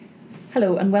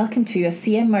Hello and welcome to a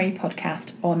CM Murray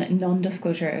podcast on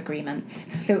non-disclosure agreements.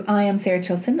 So I am Sarah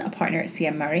Chilton, a partner at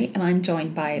CM Murray, and I'm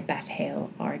joined by Beth Hale,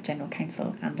 our General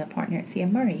Counsel and a partner at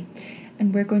CM Murray.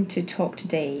 And we're going to talk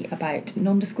today about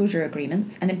non-disclosure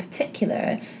agreements and in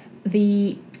particular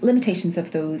the limitations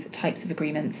of those types of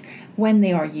agreements, when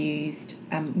they are used,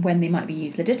 when they might be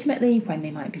used legitimately, when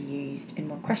they might be used in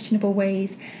more questionable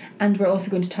ways. And we're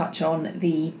also going to touch on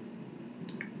the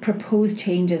proposed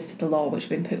changes to the law which have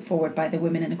been put forward by the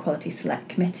Women and Equality Select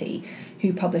Committee,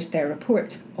 who published their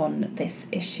report on this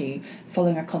issue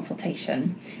following a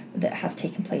consultation that has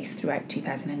taken place throughout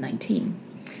 2019.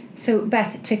 So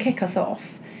Beth, to kick us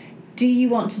off, do you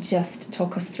want to just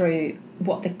talk us through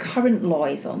what the current law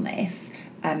is on this?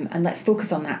 And let's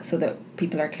focus on that so that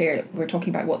people are clear. We're talking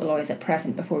about what the law is at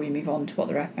present before we move on to what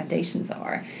the recommendations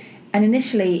are. And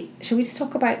initially, shall we just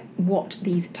talk about what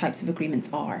these types of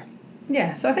agreements are?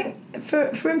 Yeah, so I think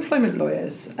for employment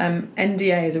lawyers,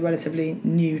 NDA is a relatively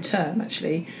new term,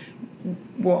 actually.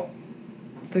 What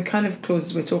the kind of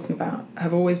clauses we're talking about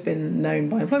have always been known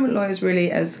by employment lawyers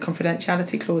really as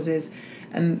confidentiality clauses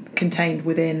and contained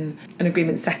within an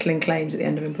agreement settling claims at the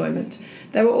end of employment.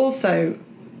 There were also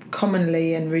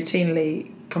commonly and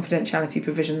routinely confidentiality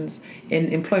provisions in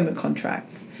employment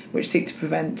contracts, which seek to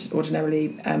prevent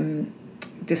ordinarily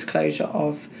disclosure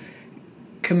of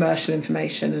commercial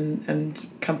information and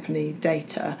company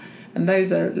data, and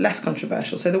those are less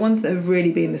controversial. So the ones that have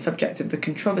really been the subject of the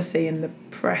controversy and the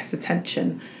press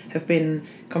attention have been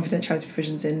confidentiality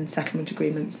provisions in settlement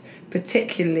agreements,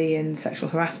 particularly in sexual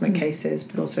harassment cases,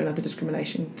 but also in other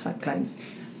discrimination type claims.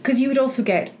 Because you would also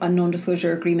get a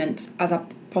non-disclosure agreement as a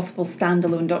possible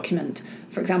standalone document.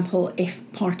 For example, if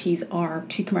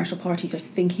two commercial parties are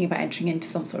thinking about entering into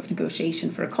some sort of negotiation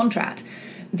for a contract,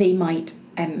 they might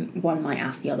one might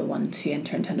ask the other one to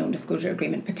enter into a non-disclosure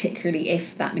agreement, particularly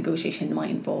if that negotiation might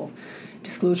involve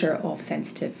disclosure of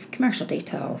sensitive commercial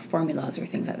data or formulas or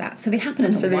things like that. So they happen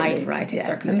in a wide variety of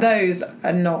circumstances. And those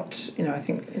are not, I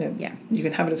think, you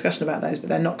can have a discussion about those, but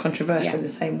they're not controversial in the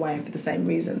same way and for the same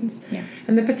reasons. Yeah.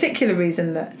 And the particular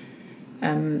reason that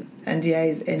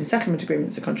NDAs in settlement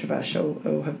agreements are controversial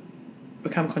or have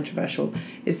become controversial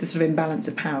is the sort of imbalance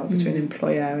of power between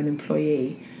employer and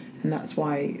employee, and that's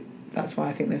why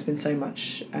I think there's been so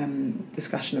much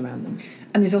discussion around them.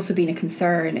 And there's also been a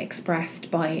concern expressed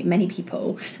by many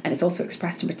people, and it's also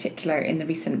expressed in particular in the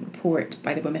recent report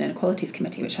by the Women and Equalities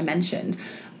Committee, which I mentioned,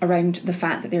 around the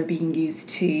fact that they're being used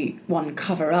to, one,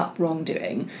 cover up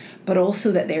wrongdoing, but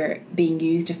also that they're being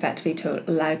used effectively to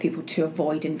allow people to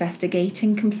avoid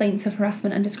investigating complaints of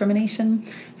harassment and discrimination.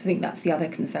 So I think that's the other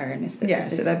concern, is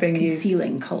that so they're being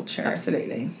concealing used, culture.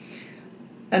 Absolutely.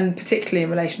 And particularly in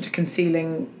relation to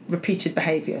concealing repeated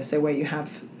behaviour, so where you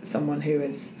have someone who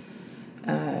is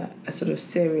a sort of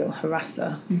serial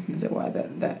harasser, as it were,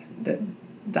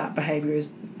 that behaviour is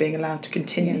being allowed to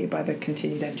continue by the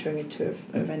continued entering into of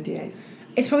NDAs.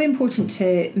 It's probably important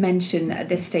to mention at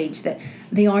this stage that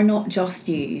they are not just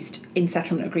used in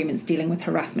settlement agreements dealing with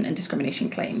harassment and discrimination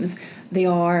claims. They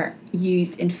are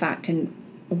used, in fact, in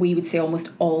we would say almost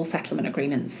all settlement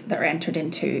agreements that are entered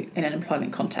into in an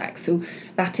employment context. So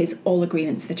that is all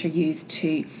agreements that are used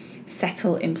to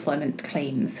settle employment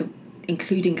claims, so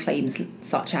including claims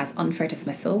such as unfair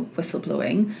dismissal,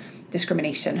 whistleblowing,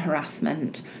 discrimination,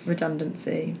 harassment,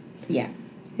 redundancy. Yeah.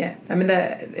 I mean,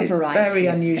 it's very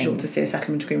unusual to see a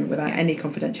settlement agreement without any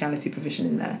confidentiality provision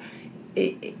in there.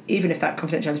 Even if that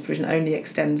confidentiality provision only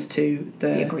extends to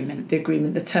the agreement,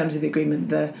 the terms of the agreement,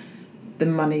 the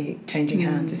money changing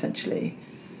hands, essentially.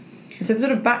 And so the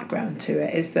sort of background to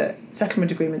it is that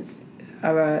settlement agreements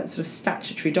are a sort of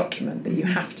statutory document that you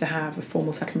have to have a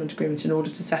formal settlement agreement in order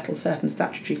to settle certain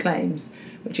statutory claims,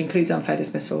 which includes unfair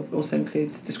dismissal, but also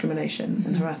includes discrimination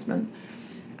and harassment.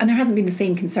 And there hasn't been the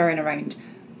same concern around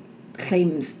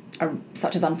claims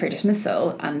such as unfair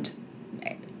dismissal and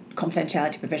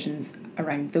confidentiality provisions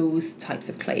around those types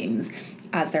of claims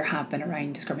as there have been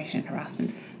around discrimination and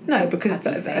harassment. No, because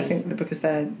I think that because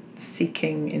they're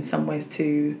seeking in some ways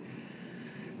to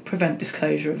prevent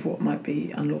disclosure of what might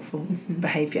be unlawful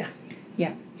behaviour.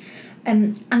 Yeah.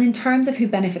 And in terms of who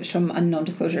benefits from a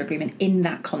non-disclosure agreement in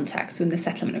that context, so in the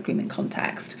settlement agreement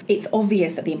context, it's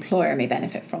obvious that the employer may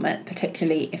benefit from it,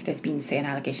 particularly if there's been, say, an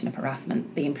allegation of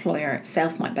harassment. The employer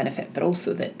itself might benefit, but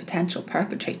also the potential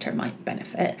perpetrator might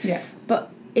benefit. Yeah.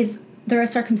 But is there a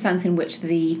circumstance in which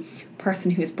the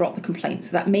person who has brought the complaint,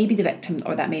 so that may be the victim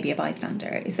or that may be a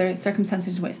bystander, is there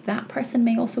circumstances in which that person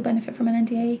may also benefit from an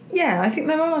NDA? Yeah, I think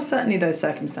there are certainly those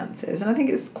circumstances, and I think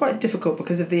it's quite difficult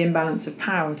because of the imbalance of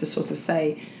power to sort of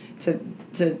say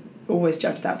to always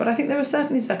judge that. But I think there are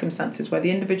certainly circumstances where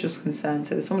the individual's concerned,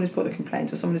 so there's someone who's brought the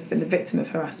complaint or someone who's been the victim of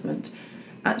harassment,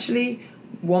 actually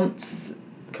wants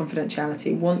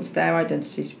confidentiality, wants their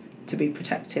identity to be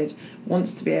protected,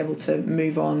 wants to be able to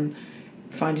move on,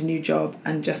 find a new job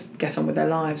and just get on with their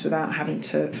lives without having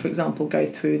to, for example, go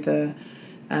through the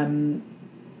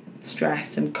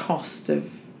stress and cost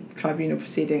of tribunal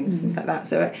proceedings, things like that.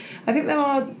 So I think there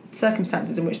are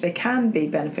circumstances in which they can be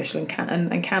beneficial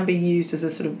and can be used as a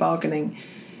sort of bargaining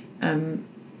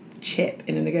chip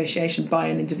in a negotiation by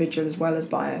an individual as well as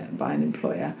by an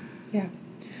employer. Yeah.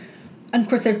 And of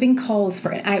course, there have been calls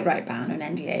for an outright ban on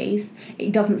NDAs.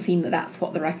 It doesn't seem that that's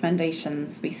what the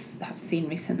recommendations we have seen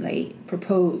recently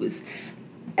propose.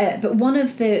 But one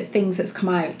of the things that's come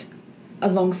out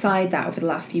alongside that over the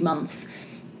last few months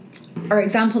are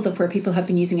examples of where people have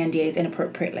been using NDAs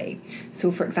inappropriately.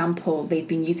 So, for example, they've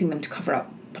been using them to cover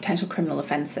up potential criminal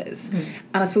offences.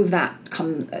 And I suppose that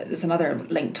there's another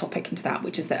linked topic into that,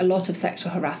 which is that a lot of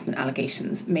sexual harassment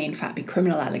allegations may in fact be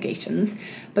criminal allegations,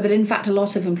 but that in fact a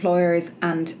lot of employers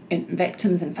and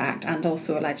victims, in fact, and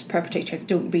also alleged perpetrators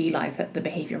don't realise that the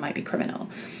behaviour might be criminal.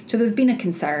 So there's been a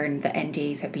concern that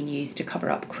NDAs have been used to cover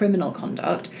up criminal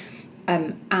conduct,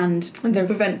 and to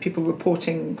prevent people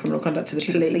reporting criminal conduct to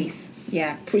the police.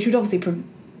 Yeah, which would obviously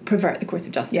pervert the course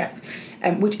of justice,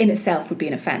 which in itself would be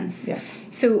an offence.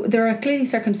 So there are clearly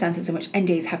circumstances in which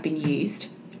NDAs have been used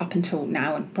up until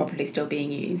now and probably still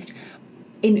being used,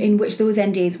 in which those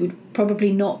NDAs would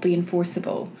probably not be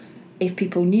enforceable if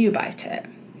people knew about it.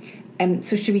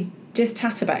 So should we just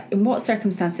chat about in what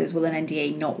circumstances will an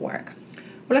NDA not work?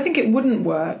 Well, I think it wouldn't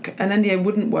work. An NDA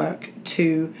wouldn't work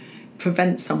to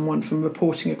prevent someone from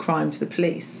reporting a crime to the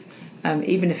police,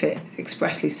 even if it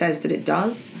expressly says that it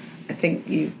does. I think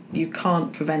you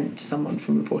can't prevent someone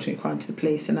from reporting a crime to the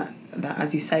police, and that,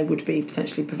 as you say, would be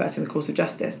potentially perverting the course of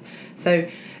justice. So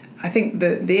I think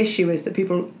the issue is that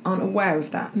people aren't aware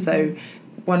of that. So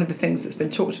one of the things that's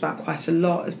been talked about quite a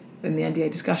lot in the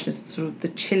NDA discussion is sort of the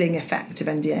chilling effect of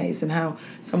NDAs, and how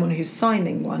someone who's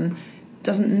signing one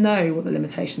doesn't know what the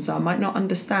limitations are, might not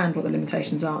understand what the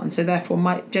limitations are, and so therefore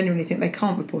might genuinely think they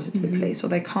can't report it to the police, or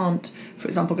they can't, for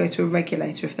example, go to a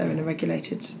regulator if they're in a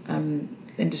regulated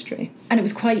industry. And it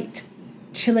was quite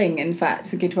chilling, in fact,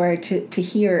 it's a good word, to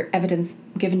hear evidence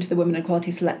given to the Women Equality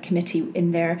Select Committee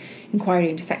in their inquiry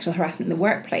into sexual harassment in the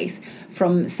workplace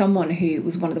from someone who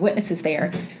was one of the witnesses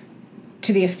there,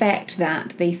 to the effect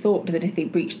that they thought that if they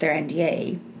breached their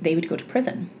NDA, they would go to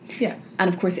prison. Yeah. And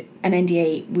of course, an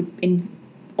NDA would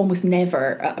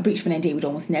a breach of an NDA would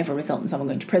almost never result in someone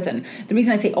going to prison. The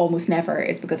reason I say almost never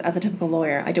is because as a typical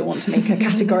lawyer, I don't want to make a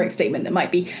categoric statement that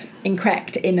might be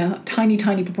incorrect in a tiny,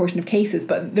 tiny proportion of cases.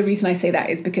 But the reason I say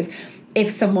that is because if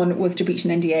someone was to breach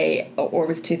an NDA or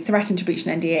was to threaten to breach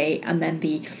an NDA, and then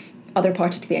the other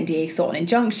party to the NDA sought an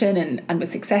injunction and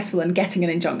was successful in getting an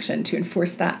injunction to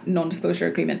enforce that non-disclosure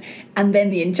agreement, and then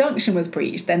the injunction was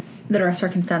breached, then there are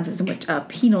circumstances in which a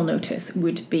penal notice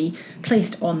would be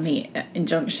placed on the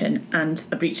injunction, and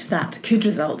a breach of that could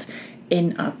result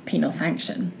in a penal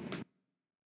sanction.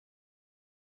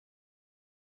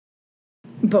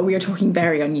 But we are talking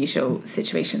very unusual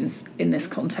situations in this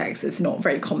context. It's not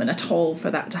very common at all for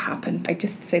that to happen. I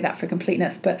just say that for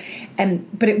completeness. But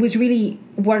it was really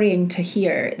worrying to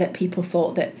hear that people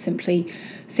thought that simply,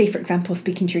 say, for example,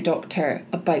 speaking to your doctor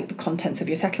about the contents of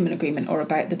your settlement agreement or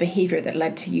about the behaviour that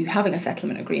led to you having a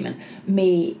settlement agreement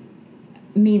may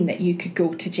mean that you could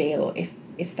go to jail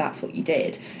if that's what you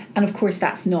did. And of course,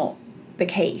 that's not the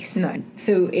case. No.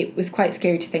 So it was quite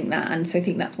scary to think that, and so I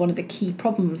think that's one of the key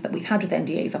problems that we've had with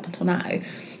NDAs up until now.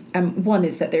 One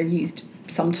is that they're used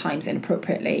sometimes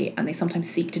inappropriately, and they sometimes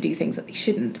seek to do things that they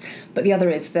shouldn't. But the other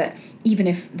is that even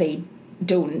if they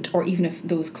don't, or even if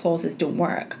those clauses don't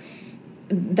work,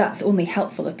 that's only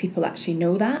helpful if people actually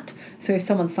know that. So if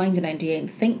someone signs an NDA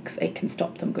and thinks it can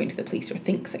stop them going to the police or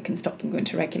thinks it can stop them going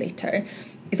to a regulator,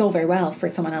 it's all very well for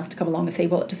someone else to come along and say,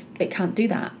 well, it can't do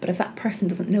that. But if that person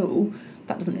doesn't know,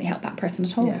 that doesn't really help that person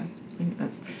at all. Yeah, I think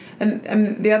that's...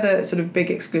 And the other sort of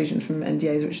big exclusion from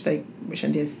NDAs, which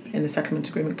NDAs in a settlement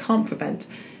agreement can't prevent,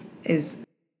 is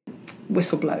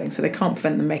whistleblowing. So they can't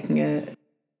prevent them making a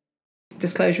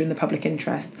disclosure in the public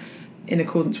interest in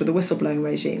accordance with the whistleblowing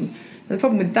regime. And the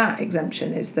problem with that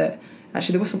exemption is that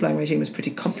actually the whistleblowing regime is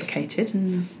pretty complicated.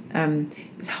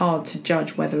 It's hard to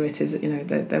judge whether it is,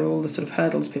 there are all the sort of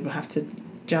hurdles people have to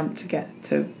jump to get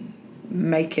to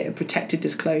make it a protected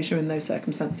disclosure in those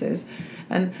circumstances.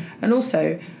 And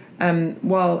also,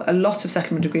 while a lot of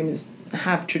settlement agreements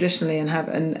have traditionally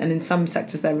and in some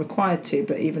sectors they're required to,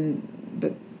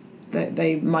 but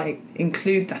they might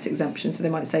include that exemption, so they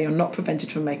might say you're not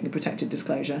prevented from making a protected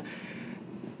disclosure.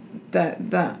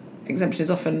 that exemption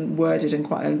is often worded in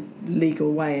quite a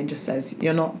legal way and just says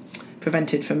you're not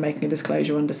prevented from making a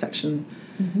disclosure under section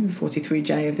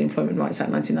 43J of the Employment Rights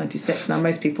Act 1996. Now,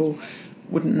 most people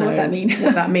wouldn't know what does that mean?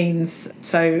 what that means.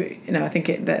 So, I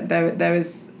think there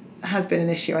has been an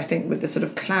issue, I think, with the sort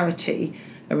of clarity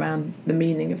around the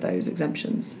meaning of those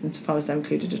exemptions, insofar as they're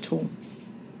included at all.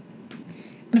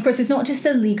 And of course, it's not just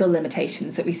the legal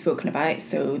limitations that we've spoken about,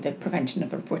 so the prevention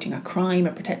of reporting a crime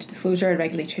or protected disclosure,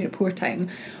 regulatory reporting,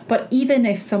 but even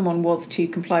if someone was to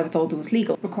comply with all those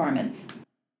legal requirements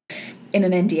in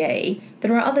an NDA,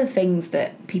 there are other things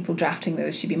that people drafting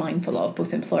those should be mindful of,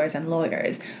 both employers and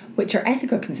lawyers, which are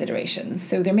ethical considerations.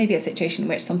 So there may be a situation in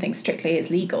which something strictly is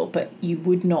legal, but you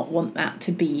would not want that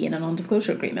to be in a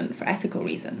non-disclosure agreement for ethical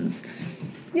reasons.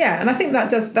 Yeah, and I think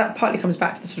that partly comes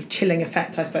back to the sort of chilling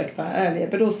effect I spoke about earlier,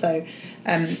 but also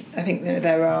I think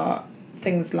there are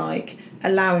things like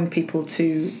allowing people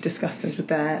to discuss things with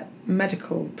their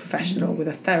medical professional, with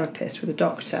a therapist, with a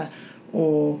doctor,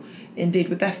 or indeed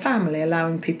with their family,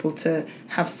 allowing people to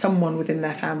have someone within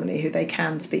their family who they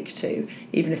can speak to,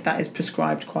 even if that is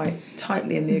prescribed quite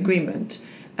tightly in the agreement.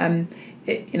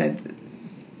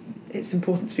 It's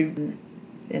important to be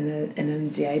in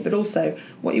an NDA, but also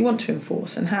what you want to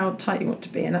enforce and how tight you want to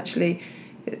be, and actually,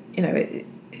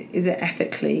 is it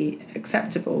ethically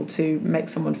acceptable to make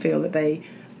someone feel that they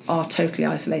are totally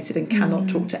isolated and cannot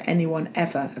talk to anyone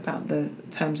ever about the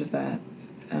terms of the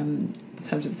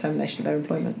termination of their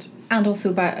employment, and also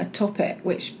about a topic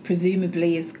which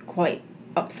presumably is quite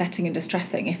upsetting and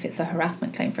distressing if it's a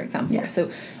harassment claim, for example. Yes.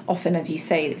 So often, as you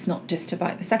say, it's not just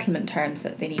about the settlement terms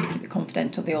that they need to keep it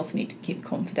confidential, they also need to keep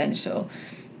confidential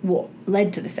what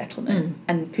led to the settlement,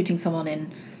 and putting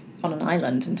someone on an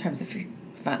island in terms of the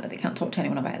fact that they can't talk to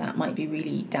anyone about that might be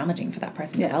really damaging for that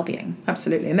person's well-being.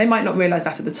 Absolutely. And they might not realise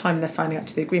that at the time they're signing up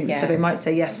to the agreement. So they might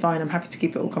say, yes, fine, I'm happy to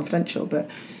keep it all confidential, but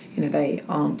they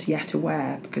aren't yet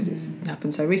aware, because it's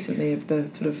happened so recently, of the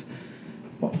sort of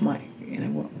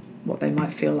what they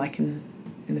might feel like in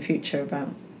the future about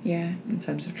in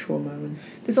terms of trauma. And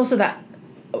there's also that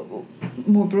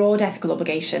more broad ethical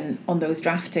obligation on those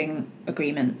drafting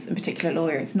agreements, in particular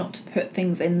lawyers, not to put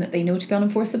things in that they know to be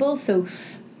unenforceable. So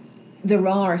there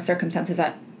are circumstances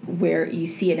where you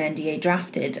see an NDA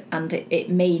drafted and it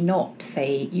may not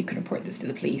say you can report this to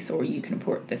the police or you can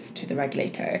report this to the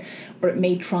regulator, or it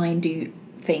may try and do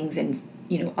things in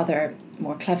other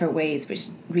more clever ways which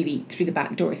really through the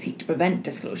back door seek to prevent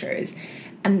disclosures.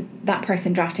 And that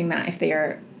person drafting that, if they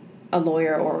are a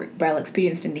lawyer or well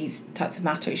experienced in these types of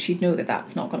matters, should know that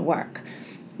that's not going to work.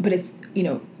 But it's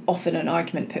often an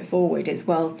argument put forward is,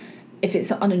 well, if it's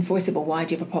unenforceable, why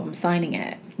do you have a problem signing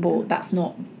it? Well, that's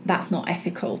not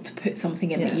ethical to put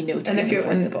something in that to be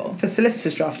unenforceable. And for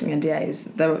solicitors drafting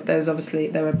NDAs,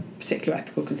 there are particular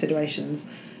ethical considerations,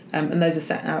 and those are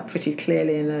set out pretty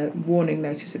clearly in a warning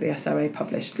notice that the SRA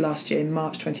published last year in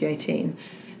March 2018.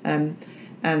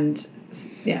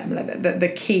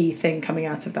 The key thing coming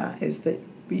out of that is that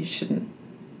you shouldn't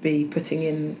be putting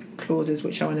in clauses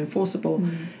which are unenforceable,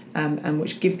 and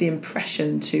which give the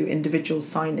impression to individuals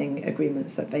signing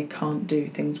agreements that they can't do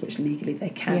things which legally they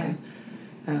can.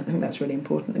 I think that's really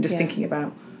important. And just thinking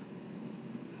about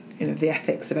the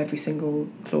ethics of every single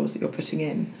clause that you're putting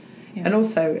in. Yeah. And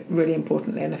also, really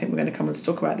importantly, and I think we're going to come on to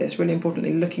talk about this, really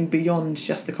importantly, looking beyond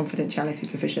just the confidentiality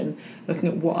provision, looking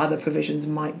at what other provisions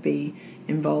might be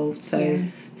involved. So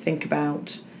think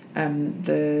about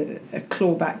the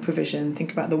clawback provision,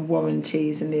 think about the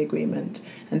warranties in the agreement,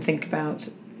 and think about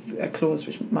a clause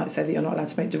which might say that you're not allowed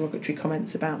to make derogatory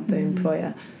comments about the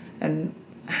employer, and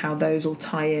how those all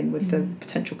tie in with the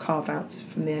potential carve-outs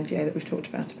from the NDA that we've talked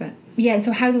about a bit. Yeah, and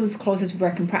so how those clauses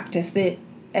work in practice, the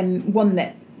one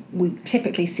that we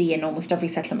typically see in almost every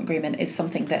settlement agreement is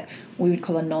something that we would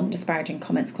call a non-disparaging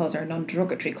comments clause or a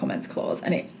non-derogatory comments clause,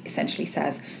 and it essentially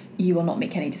says you will not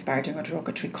make any disparaging or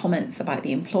derogatory comments about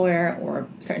the employer or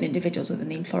certain individuals within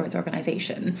the employer's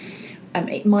organisation.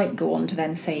 It might go on to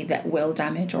then say that will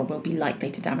damage or will be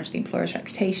likely to damage the employer's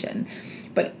reputation,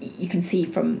 but you can see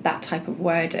from that type of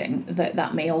wording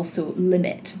that may also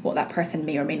limit what that person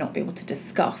may or may not be able to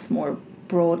discuss more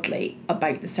broadly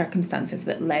about the circumstances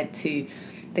that led to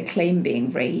the claim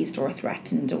being raised or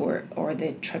threatened or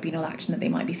the tribunal action that they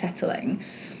might be settling.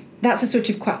 That's a sort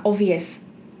of quite obvious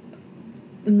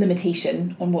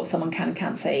limitation on what someone can and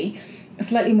can't say. A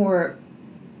slightly more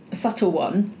subtle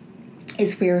one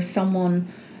is where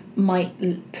someone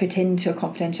might put into a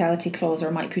confidentiality clause or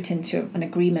might put into an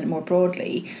agreement more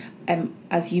broadly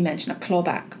as you mentioned, a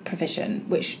clawback provision,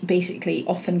 which basically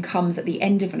often comes at the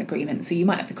end of an agreement. So you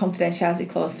might have the confidentiality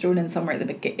clause thrown in somewhere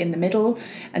in the middle,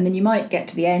 and then you might get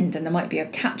to the end and there might be a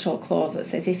catch-all clause that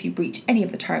says, if you breach any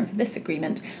of the terms of this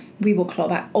agreement, we will claw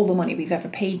back all the money we've ever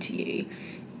paid to you.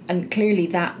 And clearly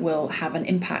that will have an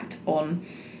impact on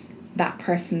that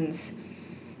person's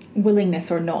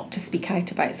willingness or not to speak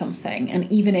out about something.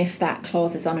 And even if that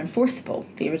clause is unenforceable,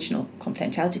 the original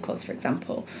confidentiality clause, for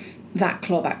example, that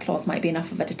clawback clause might be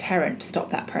enough of a deterrent to stop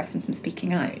that person from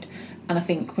speaking out. And I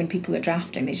think when people are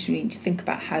drafting, they just need to think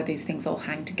about how those things all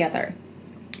hang together.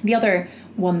 The other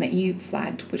one that you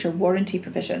flagged, which are warranty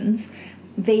provisions,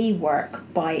 they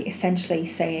work by essentially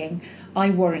saying, I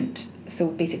warrant, so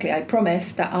basically I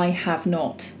promise that I have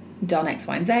not done X,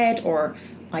 Y, and Z, or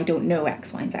I don't know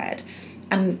X, Y, and Z.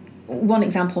 And one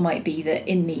example might be that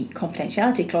in the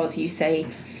confidentiality clause you say,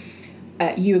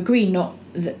 you agree not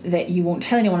that you won't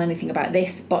tell anyone anything about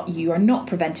this, but you are not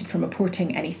prevented from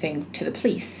reporting anything to the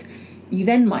police. You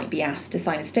then might be asked to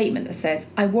sign a statement that says,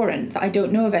 I warrant that I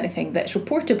don't know of anything that's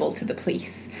reportable to the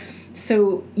police.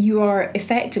 So you are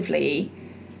effectively,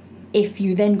 if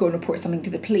you then go and report something to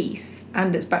the police,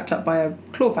 and it's backed up by a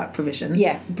clawback provision,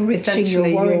 breaching your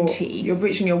warranty. You're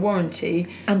breaching your warranty.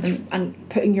 And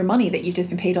putting your money that you've just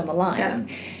been paid on the line.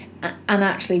 Yeah. And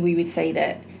actually we would say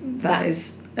that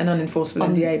is an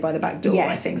unenforceable NDA by the back door, yes,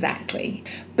 I think. Exactly.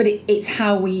 But it's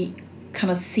how we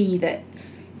kind of see that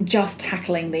just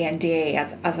tackling the NDA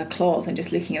as a clause and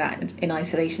just looking at that in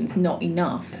isolation is not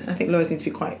enough. I think lawyers need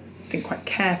to think quite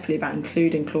carefully about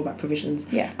including clawback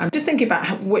provisions. Yeah. And just thinking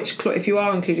about if you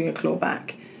are including a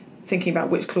clawback, thinking about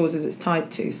which clauses it's tied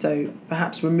to. So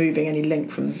perhaps removing any link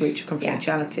from the breach of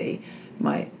confidentiality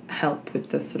might help with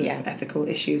the sort of ethical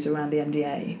issues around the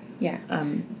NDA. Yeah.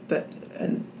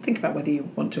 And think about whether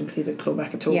you want to include a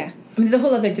clawback at all. Yeah. I mean, there's a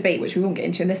whole other debate, which we won't get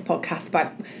into in this podcast,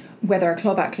 about whether a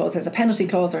clawback clause is a penalty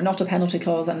clause or not a penalty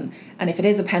clause, and if it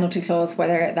is a penalty clause,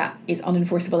 whether that is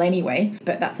unenforceable anyway.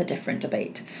 But that's a different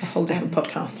debate. A whole different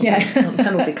podcast on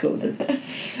penalty clauses.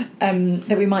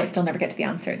 That we might still never get to the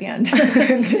answer at the end.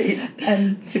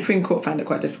 Indeed. Supreme Court found it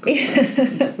quite difficult.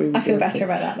 I feel better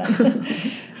about that then.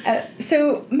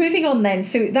 So moving on then,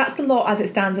 so that's the law as it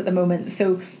stands at the moment.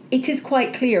 So it is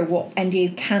quite clear what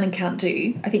NDAs can and can't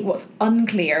do. I think what's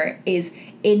unclear is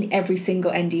in every single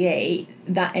NDA,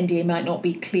 that NDA might not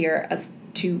be clear as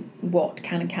to what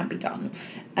can and can't be done.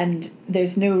 And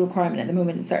there's no requirement at the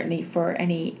moment, certainly for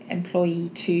any employee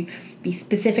to be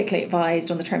specifically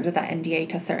advised on the terms of that NDA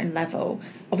to a certain level.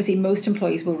 Obviously, most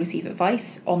employees will receive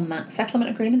advice on that settlement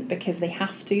agreement because they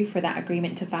have to for that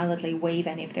agreement to validly waive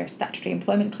any of their statutory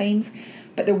employment claims.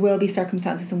 But there will be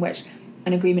circumstances in which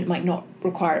an agreement might not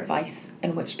require advice,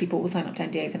 in which people will sign up to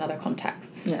NDAs in other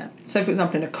contexts. Yeah. So, for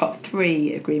example, in a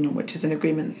COT3 agreement, which is an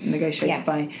agreement negotiated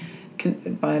by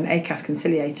an ACAS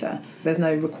conciliator, there's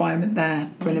no requirement there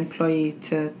for an employee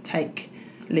to take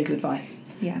legal advice.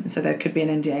 Yeah. And so there could be an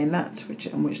NDA in that,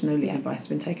 on which no legal advice has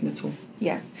been taken at all.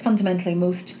 Yeah. Fundamentally,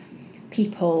 most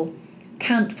people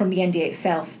can't, from the NDA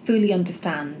itself, fully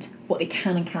understand what they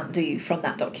can and can't do from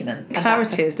that document.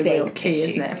 Clarity is the real key,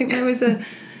 isn't it? I think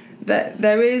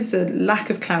there is a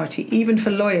lack of clarity, even for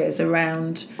lawyers,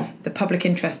 around the public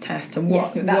interest test and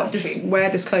where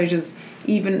disclosures,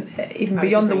 even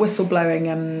beyond the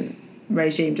whistleblowing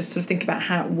regime, just sort of think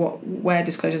about where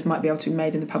disclosures might be able to be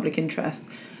made in the public interest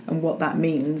and what that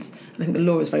means. I think the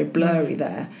law is very blurry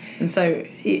there, and so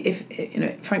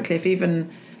if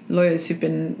even lawyers who've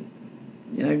been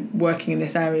working in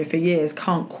this area for years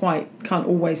can't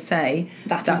always say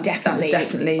that's definitely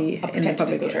in the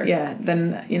public disclosure. Yeah,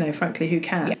 then frankly, who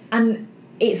can? Yeah. And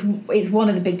it's one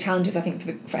of the big challenges, I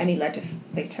think, for any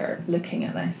legislator looking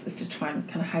at this, is to try and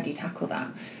kind of how do you tackle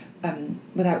that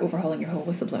without overhauling your whole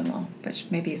whistleblowing law, which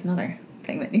maybe is another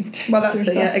thing that needs to. Well, that's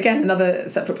again another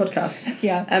separate podcast.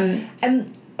 Yeah.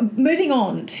 Moving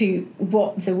on to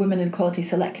what the Women and Equality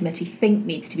Select Committee think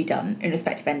needs to be done in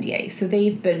respect of NDA. So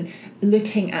they've been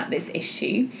looking at this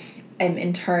issue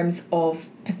in terms of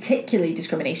particularly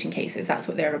discrimination cases. That's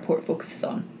what their report focuses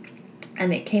on.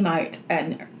 And it came out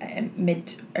in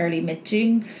early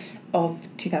mid-June of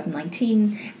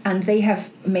 2019, and they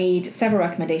have made several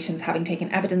recommendations, having taken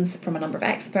evidence from a number of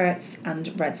experts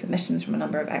and read submissions from a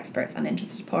number of experts and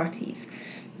interested parties.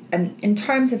 In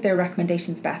terms of their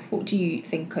recommendations, Beth, what do you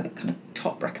think are the kind of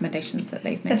top recommendations that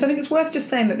they've made? So I think it's worth just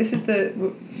saying that this is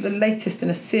the latest in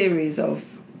a series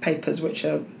of papers which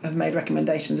have made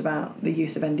recommendations about the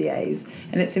use of NDAs,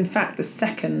 and it's in fact the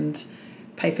second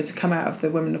paper to come out of the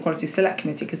Women and Equality Select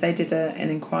Committee, because they did an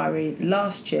inquiry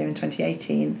last year in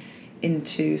 2018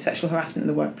 into sexual harassment in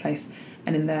the workplace,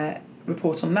 and in their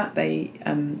report on that, they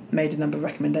made a number of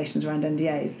recommendations around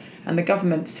NDAs, and the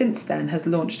government since then has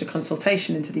launched a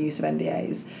consultation into the use of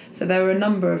NDAs. So there are a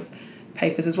number of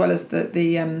papers, as well as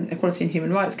the Equality and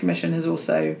Human Rights Commission has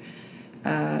also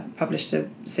published a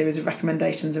series of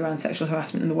recommendations around sexual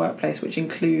harassment in the workplace, which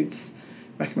includes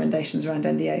recommendations around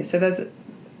NDAs. So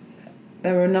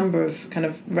there are a number of kind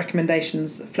of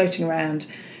recommendations floating around,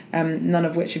 none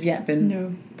of which have yet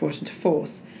been brought into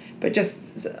force. But just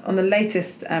on the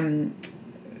latest set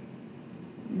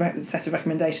of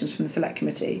recommendations from the Select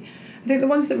Committee, I think the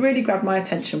ones that really grabbed my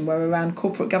attention were around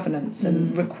corporate governance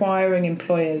and requiring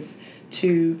employers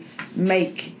to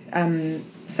make to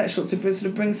sort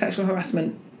of bring sexual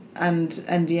harassment and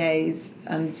NDAs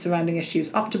and surrounding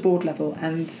issues up to board level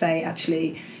and say,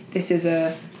 actually, this is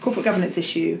a corporate governance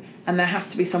issue and there has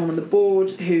to be someone on the board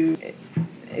who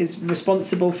is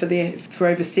responsible for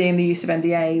overseeing the use of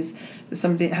NDAs.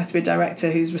 It has to be a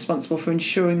director who's responsible for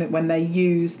ensuring that when they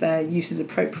use, their use is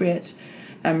appropriate,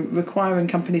 requiring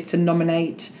companies to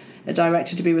nominate a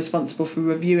director to be responsible for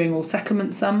reviewing all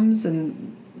settlement sums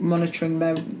and monitoring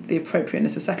the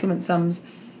appropriateness of settlement sums,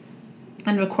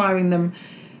 and requiring them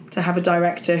to have a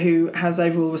director who has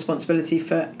overall responsibility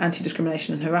for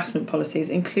anti-discrimination and harassment policies,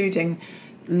 including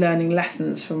learning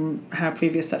lessons from how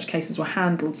previous such cases were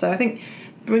handled. So I think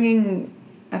and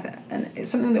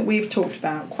it's something that we've talked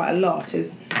about quite a lot,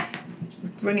 is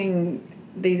bringing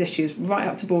these issues right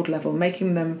up to board level,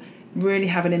 making them really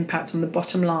have an impact on the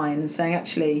bottom line and saying,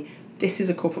 actually, this is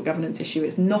a corporate governance issue.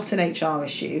 It's not an HR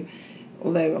issue,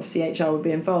 although obviously HR would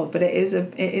be involved, but it is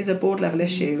a board level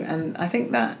issue. And I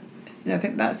think that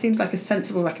seems like a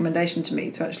sensible recommendation to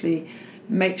me, to actually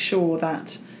make sure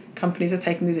that companies are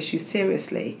taking these issues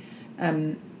seriously,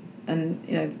 and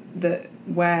that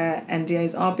where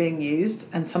NDAs are being used,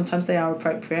 and sometimes they are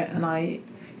appropriate, and I,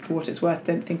 for what it's worth,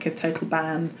 don't think a total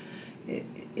ban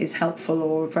is helpful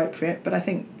or appropriate, but I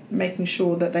think making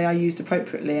sure that they are used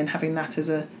appropriately and having that as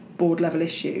a board level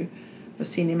issue, a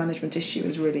senior management issue,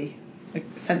 is really a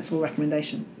sensible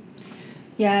recommendation.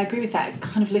 Yeah, I agree with that. It's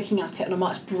kind of looking at it on a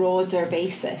much broader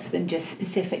basis than just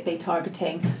specifically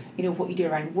targeting, what you do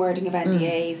around wording of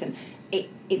NDAs, and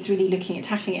it's really looking at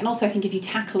tackling it. And also I think if you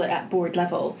tackle it at board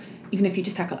level, even if you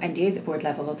just tackle NDAs at board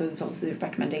level, although there's also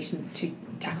recommendations to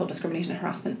tackle discrimination and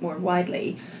harassment more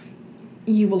widely,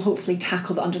 you will hopefully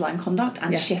tackle the underlying conduct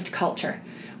and shift culture,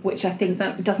 which I think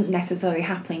doesn't necessarily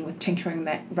happen with tinkering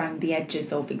around the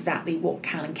edges of exactly what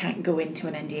can and can't go into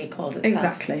an NDA clause itself.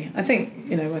 Exactly. I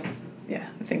think,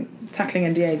 I think tackling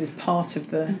NDAs is part of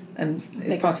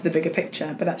the bigger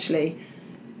picture, but actually,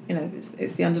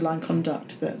 it's the underlying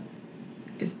conduct that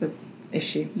is the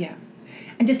issue. Yeah.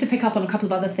 And just to pick up on a couple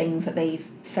of other things that they've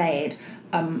said,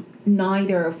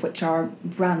 neither of which are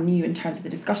brand new in terms of the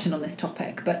discussion on this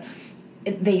topic, but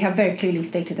they have very clearly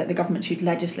stated that the government should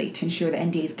legislate to ensure that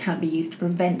NDAs can't be used to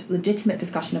prevent legitimate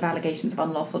discussion of allegations of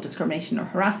unlawful discrimination or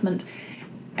harassment,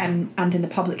 and in the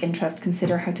public interest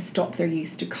consider how to stop their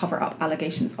use to cover up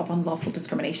allegations of unlawful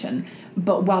discrimination,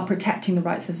 but while protecting the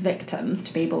rights of victims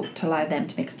to be able to allow them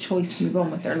to make a choice to move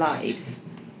on with their lives.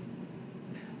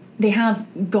 They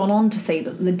have gone on to say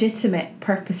that legitimate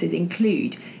purposes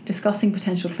include discussing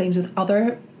potential claims with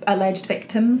other alleged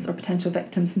victims or potential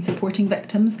victims and supporting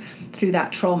victims through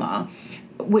that trauma,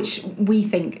 which we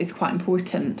think is quite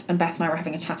important. And Beth and I were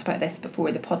having a chat about this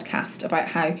before the podcast, about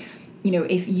how,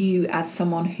 if you, as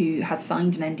someone who has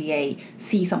signed an NDA,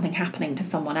 see something happening to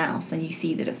someone else and you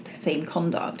see that it's the same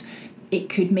conduct, it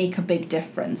could make a big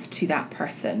difference to that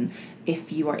person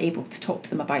if you are able to talk to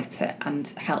them about it and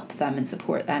help them and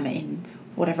support them in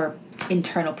whatever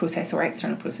internal process or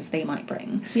external process they might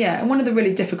bring. Yeah, and one of the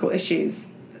really difficult issues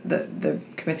that the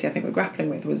committee, I think, were grappling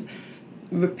with was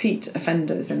repeat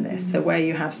offenders in this. So where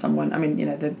you have someone,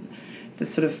 the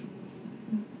sort of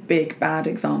big bad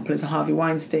example is Harvey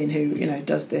Weinstein, who,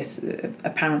 does this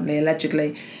apparently,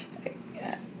 allegedly.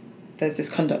 There's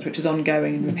this conduct which is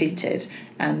ongoing and repeated,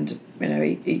 and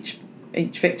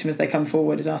each victim as they come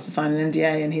forward is asked to sign an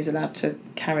NDA and he's allowed to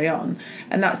carry on.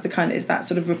 And that's it's that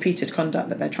sort of repeated conduct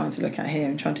that they're trying to look at here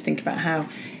and trying to think about how,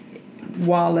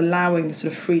 while allowing the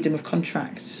sort of freedom of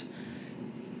contract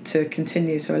to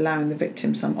continue, so allowing the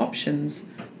victim some options,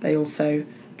 they also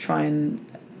try and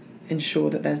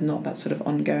ensure that there's not that sort of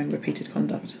ongoing repeated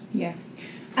conduct. Yeah.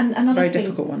 And it's a very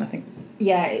difficult one, I think.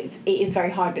 Yeah, it is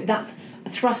very hard, but that's a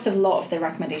thrust of a lot of the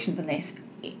recommendations in this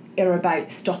are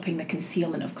about stopping the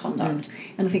concealment of conduct.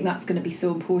 And I think that's going to be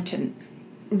so important.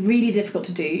 Really difficult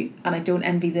to do, and I don't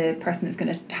envy the person that's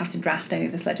going to have to draft any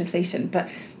of this legislation, but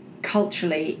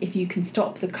culturally, if you can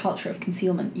stop the culture of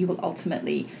concealment, you will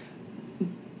ultimately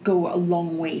go a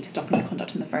long way to stopping the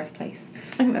conduct in the first place.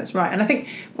 I think that's right. And I think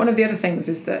one of the other things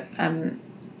is that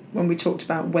when we talked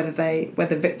about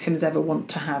whether victims ever want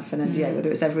to have an NDA,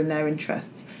 whether it's ever in their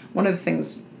interests, one of the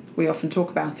things we often talk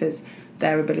about is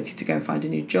their ability to go and find a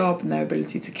new job and their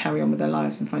ability to carry on with their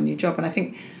lives and find a new job. And I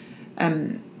think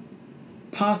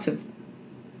part of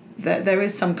there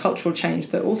is some cultural change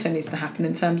that also needs to happen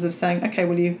in terms of saying, okay,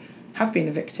 well, you have been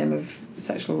a victim of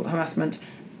sexual harassment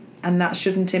and that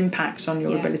shouldn't impact on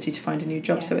your ability to find a new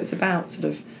job. So it's about sort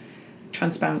of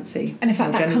transparency. And in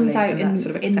fact, that comes out in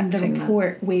the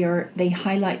report that, where they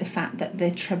highlight the fact that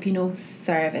the Tribunal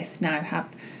Service now have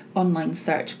online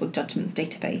searchable judgments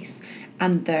database,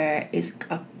 and there is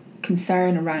a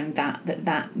concern around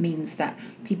that means that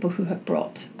people who have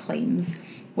brought claims,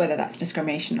 whether that's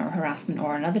discrimination or harassment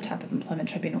or another type of employment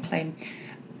tribunal claim,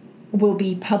 will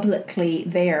be publicly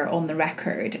there on the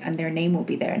record and their name will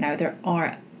be there. Now, there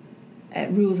are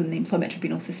rules in the employment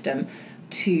tribunal system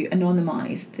to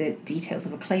anonymise the details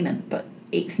of a claimant, but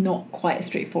it's not quite as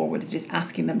straightforward as just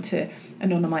asking them to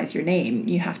anonymise your name.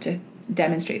 You have to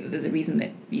demonstrate that there's a reason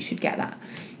that you should get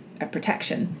that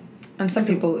protection. And some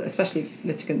people, especially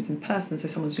litigants in person, so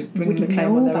someone who's bringing the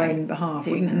claim on their own behalf,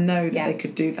 wouldn't know that they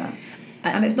could do that.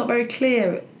 And it's not very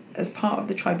clear as part of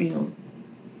the tribunal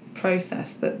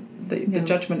process that the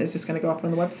judgment is just going to go up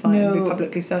on the website and be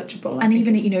publicly searchable. And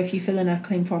even, if you fill in a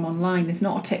claim form online, there's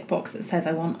not a tick box that says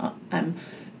I want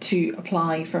to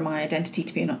apply for my identity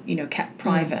to be kept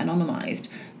private, anonymised,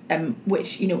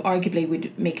 which arguably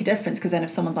would make a difference, because then if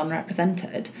someone's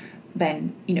unrepresented,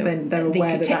 then then they're they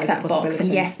aware could tick that box, and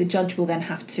yes, the judge will then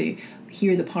have to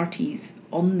hear the parties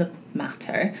on the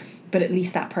matter, but at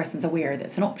least that person's aware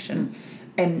that's an option.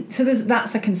 So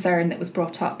that's a concern that was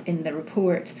brought up in the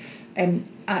report. And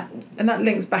that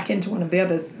links back into one of the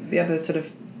other sort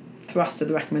of thrust of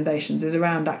the recommendations is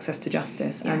around access to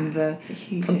justice and the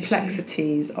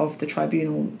complexities of the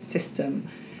tribunal system.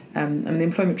 And the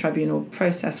employment tribunal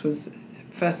process was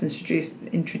first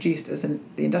introduced as the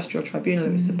industrial tribunal.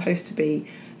 It was supposed to be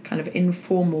kind of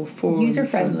informal forum,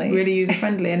 user-friendly, really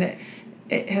user-friendly, and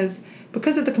it has,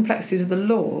 because of the complexities of the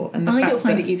law and the fact don't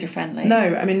find it user-friendly.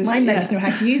 No, I mean, mine don't know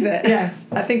how to use it.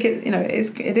 Yes, I think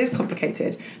it is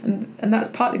complicated, and that's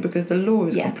partly because the law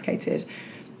is complicated,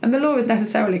 and the law is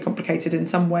necessarily complicated in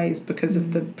some ways because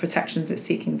of the protections it's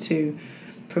seeking to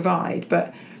provide,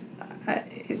 but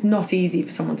it's not easy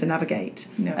for someone to navigate,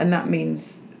 and that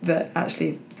means that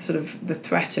actually sort of the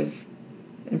threat of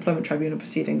employment tribunal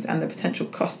proceedings and the potential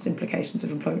costs implications of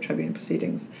employment tribunal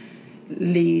proceedings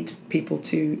lead people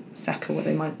to settle where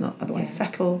they might not otherwise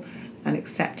settle, and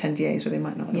accept NDAs where they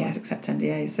might not otherwise accept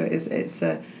NDAs. So it's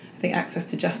I think access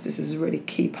to justice is a really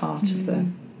key part of the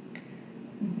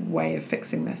way of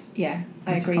fixing this. Yeah,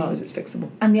 I agree. As far as it's fixable.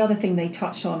 And the other thing they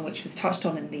touched on, which was touched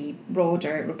on in the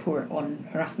broader report on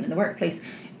harassment in the workplace,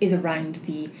 is around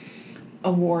the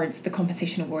awards, the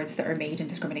compensation awards that are made in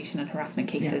discrimination and harassment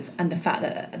cases, and the fact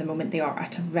that at the moment they are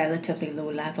at a relatively low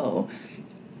level,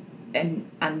 and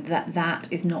that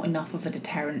is not enough of a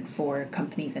deterrent for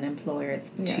companies and employers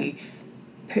to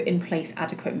put in place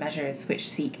adequate measures which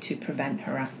seek to prevent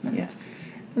harassment. Yeah.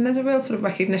 And there's a real sort of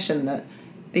recognition that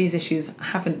these issues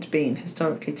haven't been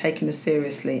historically taken as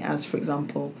seriously as, for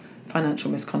example, financial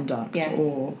misconduct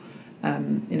or,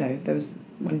 there was,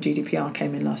 when GDPR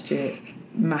came in last year,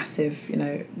 massive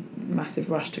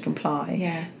rush to comply.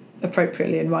 Yeah.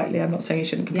 Appropriately and rightly. I'm not saying you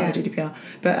shouldn't comply with GDPR,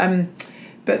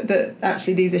 but that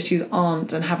actually these issues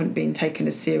aren't and haven't been taken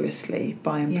as seriously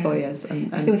by employers.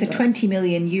 And if there was a €20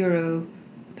 million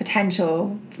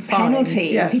potential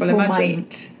penalty, people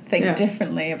might think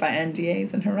differently about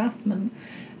NDAs and harassment.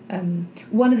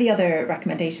 One of the other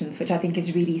recommendations, which I think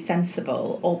is really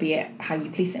sensible, albeit how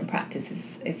you police it in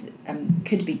practice is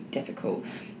could be difficult,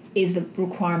 is the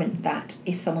requirement that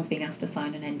if someone's being asked to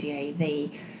sign an NDA, they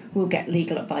will get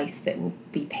legal advice that will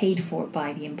be paid for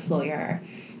by the employer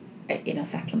in a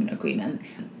settlement agreement.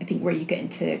 I think where you get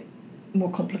into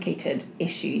more complicated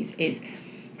issues is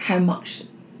how much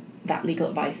that legal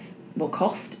advice will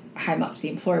cost, how much the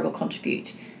employer will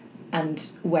contribute,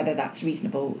 and whether that's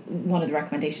reasonable. One of the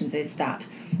recommendations is that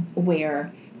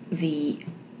where the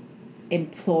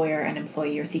employer and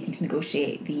employee are seeking to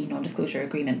negotiate the non-disclosure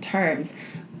agreement terms,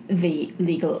 the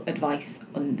legal advice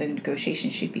on the negotiation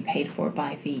should be paid for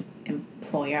by the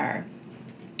employer.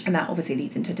 And that obviously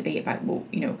leads into a debate about,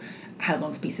 how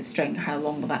long's a piece of string, how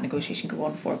long will that negotiation go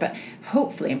on for? But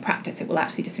hopefully in practice it will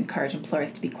actually just encourage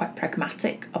employers to be quite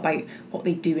pragmatic about what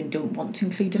they do and don't want to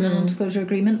include in a non-disclosure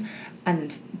agreement,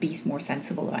 and be more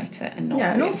sensible about it, and not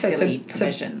and also silly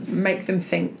provisions. To make them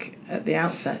think at the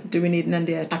outset, do we need an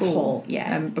NDA at all?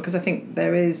 Yeah. Because I think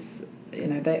there is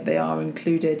they are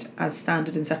included as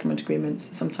standard in settlement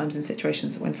agreements, sometimes in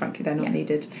situations when frankly they're not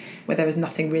needed, where there is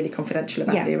nothing really confidential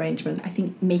about the arrangement. I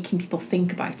think making people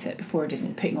think about it before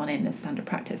just putting one in as standard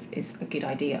practice is a good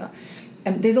idea.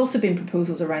 There's also been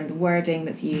proposals around the wording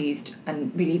that's used,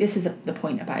 and really this is the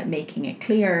point about making it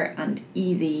clear and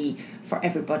easy for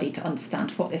everybody to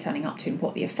understand what they're signing up to and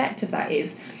what the effect of that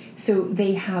is. So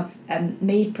they have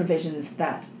made provisions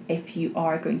that if you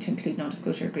are going to include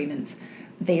non-disclosure agreements,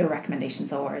 their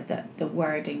recommendations are that the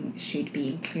wording should be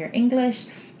in clear English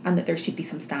and that there should be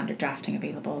some standard drafting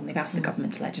available, and they've asked the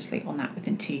government to legislate on that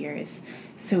within 2 years.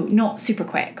 So not super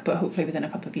quick, but hopefully within a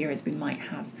couple of years we might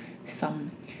have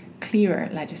some clearer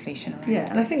legislation around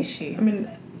and I think, issue.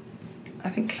 I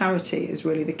think clarity is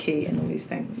really the key in all these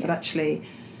things, that actually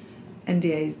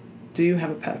NDAs do have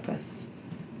a purpose,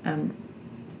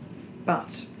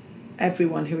 but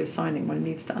everyone who is signing one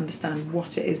needs to understand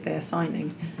what it is they are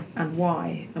signing and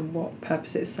why and what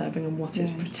purpose it's serving and what it's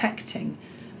protecting.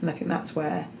 And I think that's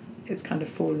where it's kind of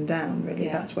fallen down, really.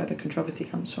 That's where the controversy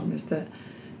comes from, is that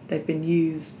they've been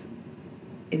used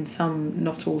in some,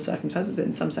 not all circumstances, but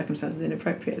in some circumstances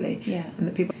inappropriately. And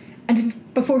that people...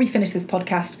 And before we finish this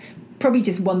podcast, probably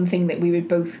just one thing that we would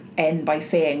both end by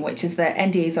saying, which is that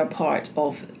NDAs are part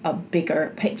of a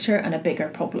bigger picture and a bigger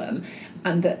problem,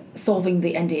 and that solving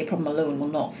the NDA problem alone will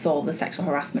not solve the sexual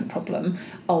harassment problem,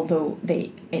 although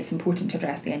it's important to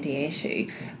address the NDA issue.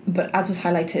 But as was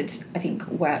highlighted, I think,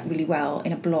 really well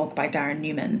in a blog by Darren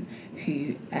Newman,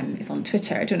 who is on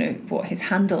Twitter. I don't know what his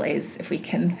handle is, if we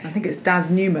can... I think it's Daz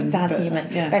Newman. Newman.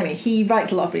 But anyway, he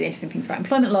writes a lot of really interesting things about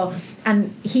employment law,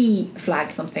 and he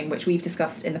flagged something which we've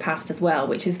discussed in the past as well,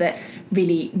 which is that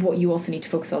really what you also need to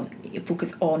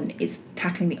focus on is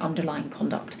tackling the underlying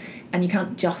conduct. And you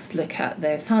can't just look at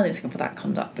the silencing for that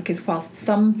conduct, because whilst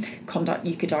some conduct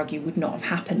you could argue would not have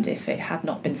happened if it had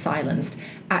not been silenced,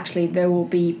 actually there will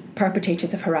be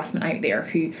perpetrators of harassment out there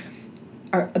who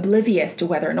are oblivious to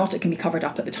whether or not it can be covered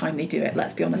up at the time they do it.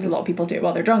 Let's be honest, a lot of people do it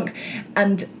while they're drunk.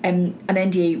 And an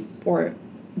NDA or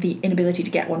the inability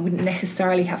to get one wouldn't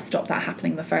necessarily have stopped that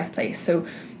happening in the first place. So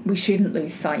we shouldn't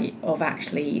lose sight of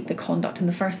actually the conduct in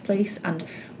the first place and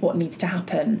what needs to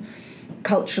happen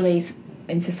culturally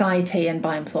in society and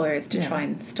by employers to try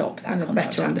and stop that and a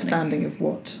better understanding of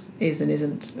what is and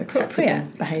isn't acceptable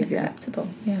behaviour. Acceptable,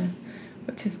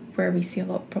 which is where we see a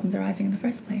lot of problems arising in the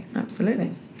first place.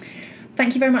 Absolutely.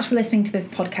 Thank you very much for listening to this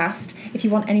podcast. If you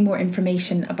want any more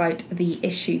information about the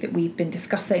issue that we've been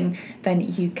discussing,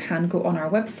 then you can go on our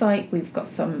website. We've got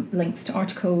some links to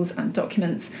articles and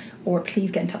documents, or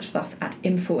please get in touch with us at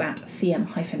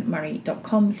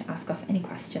info@cm-murray.com to ask us any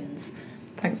questions.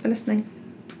 Thanks for listening.